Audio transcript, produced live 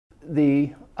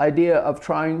the idea of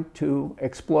trying to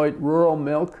exploit rural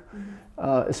milk,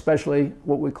 especially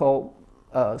what we call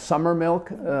summer milk,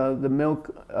 the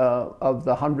milk of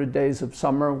the 100 days of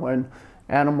summer when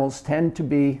animals tend to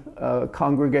be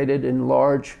congregated in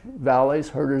large valleys.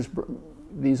 Herders,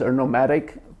 these are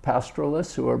nomadic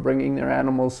pastoralists who are bringing their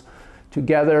animals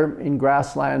together in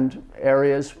grassland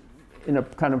areas in a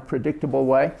kind of predictable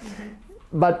way,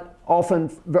 but often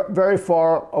very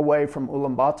far away from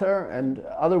Ulaanbaatar and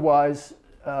otherwise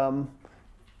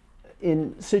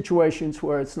in situations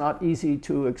where it's not easy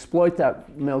to exploit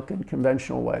that milk in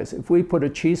conventional ways. If we put a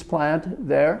cheese plant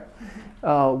there,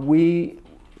 we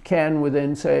can,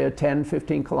 within, say, a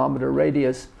 10-15 kilometer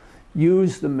radius,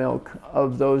 use the milk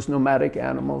of those nomadic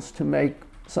animals to make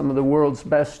some of the world's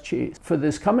best cheese. For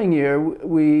this coming year,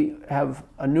 we have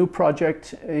a new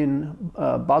project in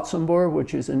Batsenboer,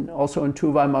 which is also in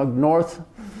Tuvaimag, north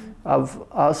of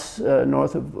us,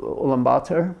 north of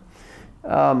Ulaanbaatar.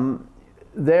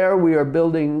 There we are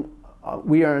building,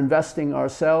 we are investing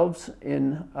ourselves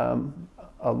in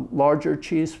a larger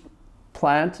cheese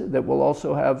plant that will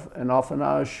also have an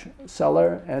affinage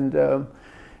cellar, and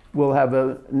we'll have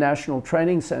a national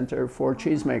training center for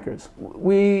cheesemakers.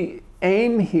 We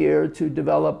aim here to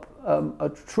develop a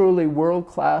truly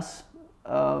world-class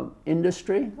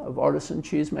industry of artisan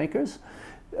cheesemakers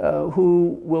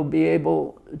who will be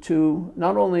able to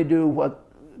not only do what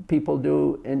people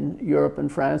do in Europe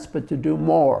and France, but to do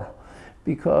more,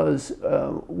 because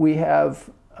we have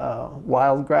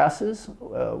wild grasses,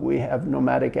 we have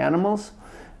nomadic animals,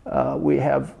 we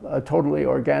have a totally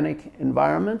organic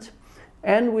environment,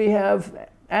 and we have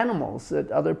animals that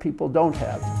other people don't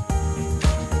have.